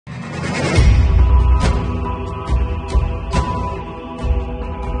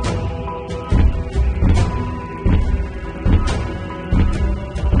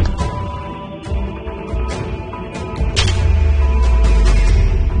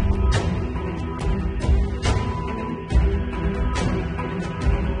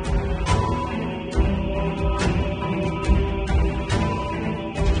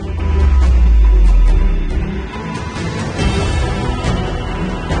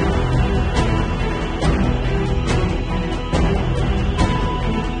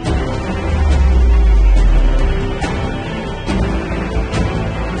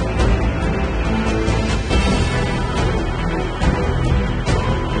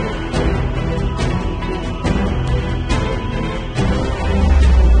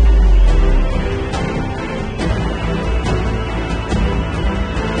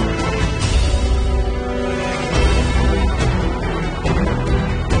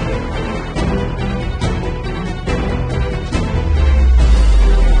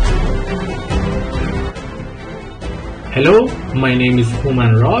Hello, my name is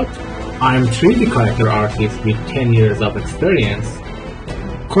HoOman Raad. I'm 3D character artist with 10 years of experience.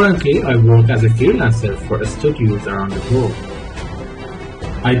 Currently, I work as a freelancer for studios around the world.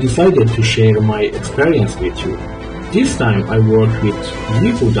 I decided to share my experience with you. This time I worked with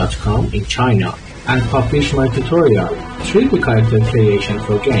ZBrush in China and published my tutorial, 3D character creation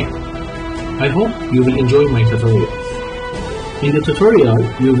for game. I hope you will enjoy my tutorials. In the tutorial,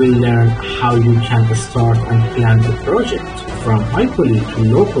 you will learn how you can start and plan a project from high poly to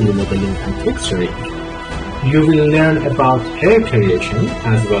low poly modeling and texturing. You will learn about hair creation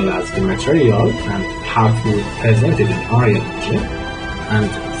as well as the material and how to present it in Unreal Engine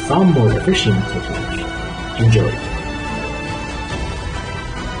and some more efficient techniques. Enjoy!